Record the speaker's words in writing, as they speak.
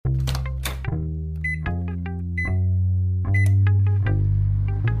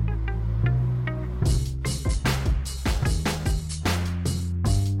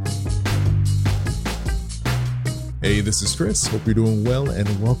Hey, this is Chris. Hope you're doing well,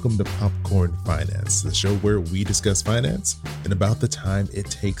 and welcome to Popcorn Finance, the show where we discuss finance and about the time it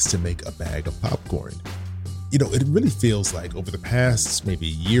takes to make a bag of popcorn. You know, it really feels like over the past maybe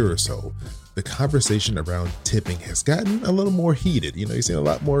year or so, the conversation around tipping has gotten a little more heated. You know, you're seeing a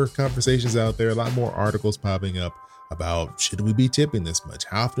lot more conversations out there, a lot more articles popping up about should we be tipping this much?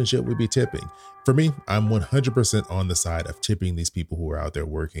 How often should we be tipping? For me, I'm 100% on the side of tipping these people who are out there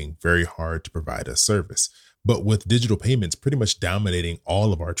working very hard to provide us service. But with digital payments pretty much dominating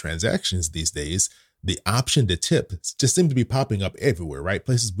all of our transactions these days, the option to tip just seems to be popping up everywhere, right?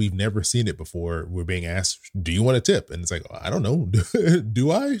 Places we've never seen it before. We're being asked, do you want to tip? And it's like, I don't know. Do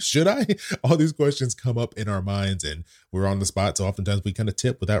I? Should I? All these questions come up in our minds and we're on the spot. So oftentimes we kind of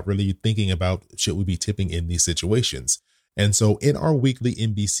tip without really thinking about, should we be tipping in these situations? And so in our weekly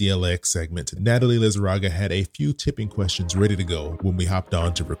NBCLX segment, Natalie Lizarraga had a few tipping questions ready to go when we hopped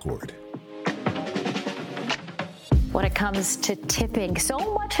on to record. When it comes to tipping, so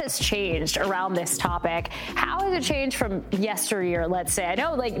much has changed around this topic. How has it changed from yesteryear, let's say? I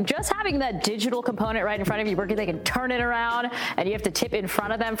know, like, just having that digital component right in front of you where they can turn it around and you have to tip in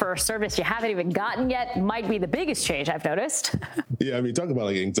front of them for a service you haven't even gotten yet might be the biggest change I've noticed. Yeah, I mean, talk about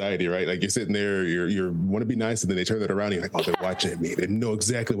like anxiety, right? Like you're sitting there, you want to be nice, and then they turn it around and you're like, oh, they're watching me. They know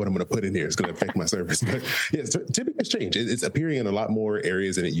exactly what I'm going to put in here. It's going to affect my service. But yeah, tipping has changed. It's appearing in a lot more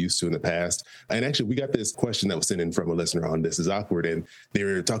areas than it used to in the past. And actually, we got this question that was sent in from a listener on This Is Awkward, and they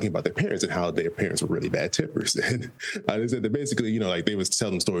were talking about their parents and how their parents were really bad tippers. And they said that basically, you know, like they was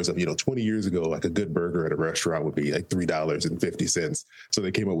telling stories of, 20 years ago, like a good burger at a restaurant would be like $3.50. So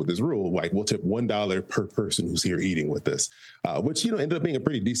they came up with this rule, like we'll tip $1 per person who's here eating with us, which, ended up being a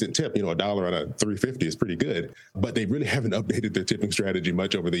pretty decent tip. $1 on a $3.50 is pretty good, but they really haven't updated their tipping strategy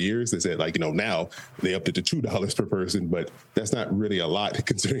much over the years. They said now they upped it to $2 per person, but that's not really a lot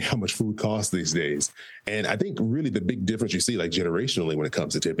considering how much food costs these days. And I think really the big difference you see like generationally when it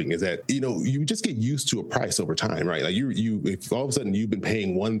comes to tipping is that, you just get used to a price over time, right? Like if all of a sudden you've been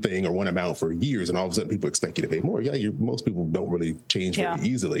paying one thing or one amount for years and all of a sudden people expect you to pay more. Yeah, most people don't really change very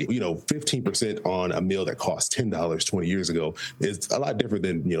easily. 15% on a meal that cost $10 20 years ago is a lot different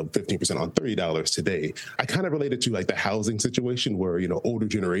than, 15% on $30 today. I kind of relate it to like the housing situation where, older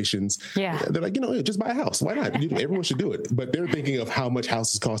generations, they're like, just buy a house. Why not? Everyone should do it. But they're thinking of how much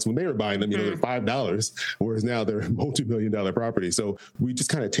houses cost when they were buying them, they're $5, whereas now they're multi-million-dollar properties. So we just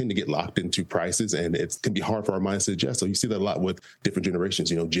kind of tend to get locked into prices, and it can be hard for our minds to adjust. So you see that a lot with different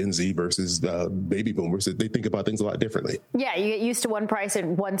generations, Gen Z versus baby boomers. They think about things a lot differently. Yeah, you get used to one price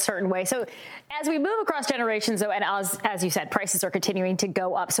in one certain way. So as we move across generations, though, and as you said, prices are continuing to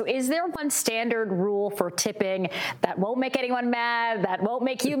go up. So is there one standard rule for tipping that won't make anyone mad, that won't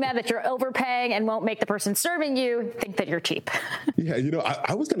make you mad that you're overpaying, and won't make the person serving you think that you're cheap? Yeah,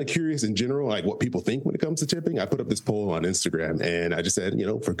 I was kind of curious in general, like what people think when it comes to tipping. I put up this poll on Instagram and I just said,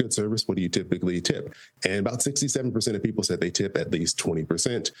 for good service, what do you typically tip? And about 67% of people said they tip at least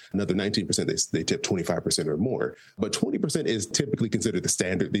 20%. Another 19% they tip 25% or more. But 20% is typically considered the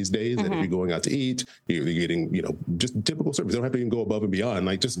standard these days. And if you're going out to eat, you're getting, just typical service. You don't have to even go above and beyond,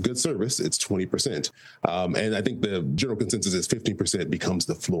 like just good service. It's 20%. And I think the general consensus is 15% becomes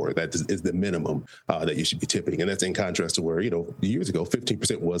the floor. That is the minimum that you should be tipping. And that's in contrast to where, years ago,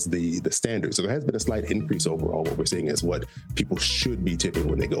 15% was the standard. So there has been a slight increase overall. What we're seeing is what people should be tipping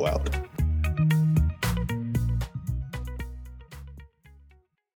when they go out.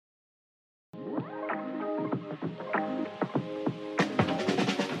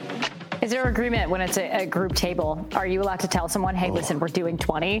 Is there an agreement when it's a group table? Are you allowed to tell someone, hey, listen, we're doing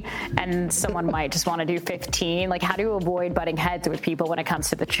 20, and someone might just want to do 15? Like, how do you avoid butting heads with people when it comes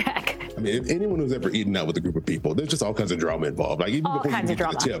to the check? I mean, if anyone who's ever eaten out with a group of people, there's just all kinds of drama involved. Like, even all before you get to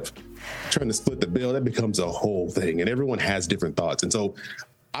the tip, trying to split the bill, that becomes a whole thing, and everyone has different thoughts. And so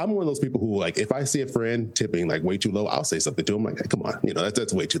I'm one of those people who, like, if I see a friend tipping like way too low, I'll say something to them like, hey, come on,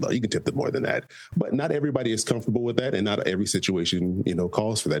 that's way too low. You can tip them more than that. But not everybody is comfortable with that, and not every situation,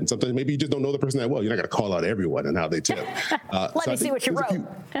 calls for that. And sometimes maybe you just don't know the person that well. You're not going to call out everyone and how they tip. Let me see what you wrote.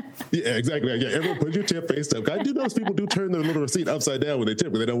 Yeah, exactly. Yeah, everyone put your tip face up. I do notice people do turn their little receipt upside down when they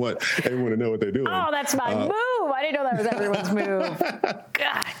tip, but they don't want everyone to know what they're doing. Oh, that's my move. I didn't know that was everyone's move.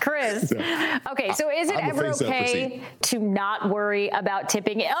 God, Chris. Okay, so is it ever okay to not worry about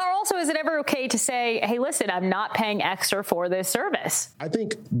tipping? Or also, is it ever okay to say, hey, listen, I'm not paying extra for this service? I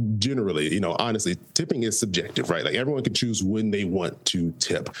think generally, honestly, tipping is subjective, right? Like everyone can choose when they want to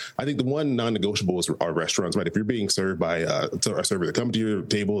tip. I think the one non-negotiable is our restaurants, right? If you're being served by a server that come to your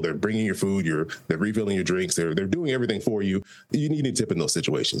table, they're bringing your food, they're refilling your drinks, they're doing everything for you. You need to tip in those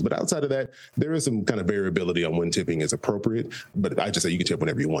situations. But outside of that, there is some kind of variability on on when tipping is appropriate, but I just say you can tip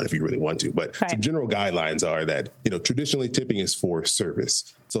whenever you want if you really want to. But some general guidelines are that, traditionally tipping is for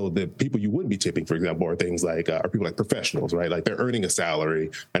service. So the people you wouldn't be tipping, for example, are things like, are people like professionals, right? Like they're earning a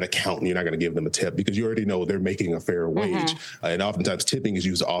salary, an accountant, you're not going to give them a tip because you already know they're making a fair wage. And oftentimes tipping is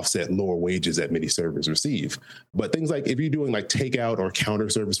used to offset lower wages that many servers receive. But things like if you're doing like takeout or counter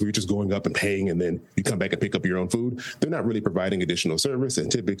service where you're just going up and paying and then you come back and pick up your own food, they're not really providing additional service. And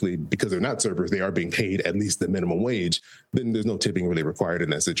typically, because they're not servers, they are being paid at least the minimum wage. Then there's no tipping really required in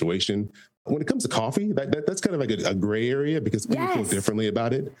that situation. When it comes to coffee, that's kind of like a gray area because people feel differently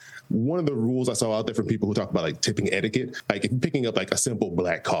about it. One of the rules I saw out there from people who talk about like tipping etiquette, like if you're picking up like a simple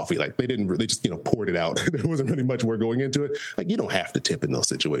black coffee, like they just, poured it out. There wasn't really much work going into it. Like you don't have to tip in those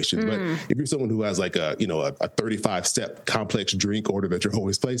situations. But if you're someone who has like a 35-step complex drink order that you're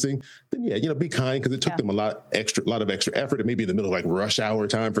always placing, then be kind because it took them a lot of extra effort. It may be in the middle of like rush hour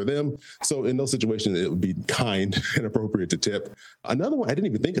time for them. So in those situations, it would be kind and appropriate to tip. Another one I didn't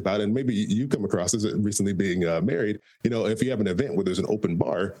even think about, and maybe you come across this recently being married, if you have an event where there's an open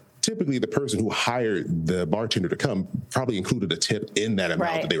bar, typically the person who hired the bartender to come probably included a tip in that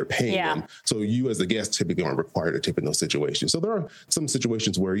amount that they were paying them. So you as the guest typically aren't required to tip in those situations. So there are some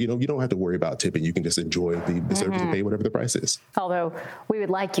situations where, you don't have to worry about tipping. You can just enjoy the service and pay whatever the price is. Although we would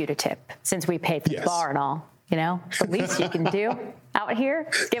like you to tip since we paid for the bar and all. The least you can do out here,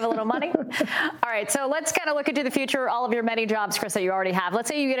 give a little money. All right, so let's kind of look into the future, all of your many jobs, Chris, that you already have. Let's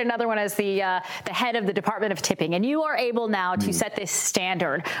say you get another one as the head of the Department of Tipping, and you are able now to set this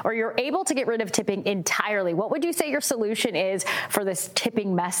standard, or you're able to get rid of tipping entirely. What would you say your solution is for this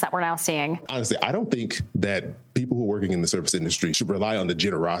tipping mess that we're now seeing? Honestly, I don't think that people who are working in the service industry should rely on the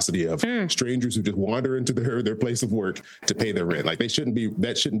generosity of strangers who just wander into their place of work to pay their rent. Like that shouldn't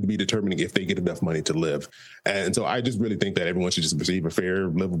be determining if they get enough money to live. And so I just really think that everyone should just receive a fair,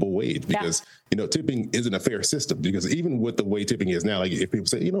 livable wage because, tipping isn't a fair system because even with the way tipping is now, like if people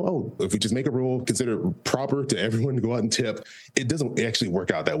say, if we just make a rule, consider it proper to everyone to go out and tip, it doesn't actually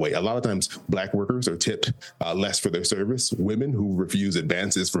work out that way. A lot of times Black workers are tipped less for their service. Women who refuse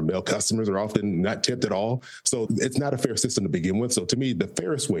advances from male customers are often not tipped at all. So it's not a fair system to begin with. So to me, the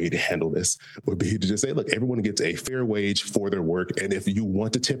fairest way to handle this would be to just say, look, everyone gets a fair wage for their work. And if you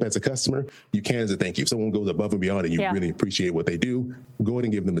want to tip as a customer, you can as a thank you. If someone goes above and beyond and you really appreciate what they do, go ahead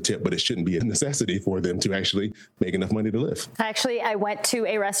and give them a tip, but it shouldn't be a necessity for them to actually make enough money to live. Actually, I went to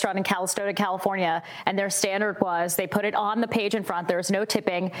a restaurant in Calistoga, California, and their standard was they put it on the page in front. There's no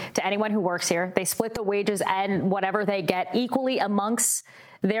tipping to anyone who works here. They split the wages and whatever they get equally amongst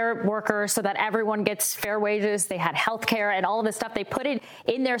their workers so that everyone gets fair wages. They had healthcare and all of this stuff. They put it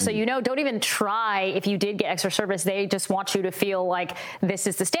in there so don't even try if you did get extra service. They just want you to feel like this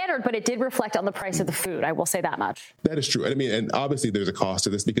is the standard, but it did reflect on the price of the food. I will say that much. That is true. I mean, and obviously there's a cost to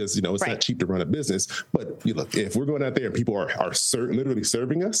this because, it's not cheap to run a business. But look, if we're going out there and people are literally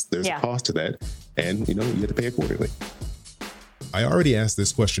serving us, there's a cost to that. And, you have to pay accordingly. I already asked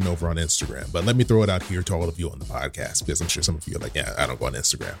this question over on Instagram, but let me throw it out here to all of you on the podcast because I'm sure some of you are like, I don't go on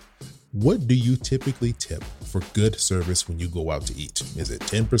Instagram. What do you typically tip for good service when you go out to eat? Is it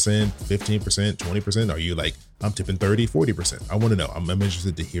 10%, 15%, 20%? Are you like, I'm tipping 30, 40%? I want to know. I'm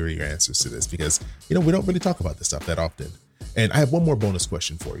interested to hear your answers to this because, we don't really talk about this stuff that often. And I have one more bonus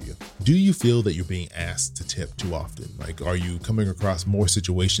question for you. Do you feel that you're being asked to tip too often? Like, are you coming across more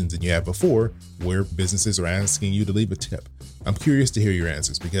situations than you have before where businesses are asking you to leave a tip? I'm curious to hear your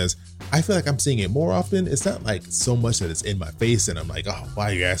answers because I feel like I'm seeing it more often. It's not like so much that it's in my face and I'm like, oh, why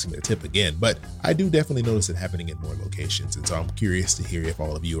are you asking me to tip again? But I do definitely notice it happening in more locations. And so I'm curious to hear if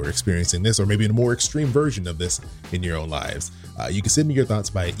all of you are experiencing this or maybe a more extreme version of this in your own lives. You can send me your thoughts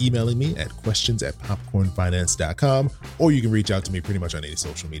by emailing me at questions@popcornfinance.com, or you can reach out to me pretty much on any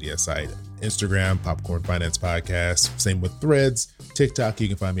social media site. Instagram, Popcorn Finance Podcast. Same with Threads. TikTok, you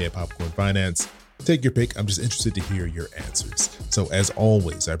can find me at Popcorn Finance. Take your pick. I'm just interested to hear your answers. So as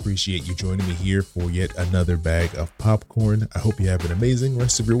always, I appreciate you joining me here for yet another bag of popcorn. I hope you have an amazing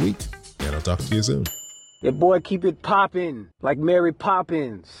rest of your week, and I'll talk to you soon. Your boy keep it poppin' like Mary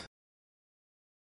Poppins.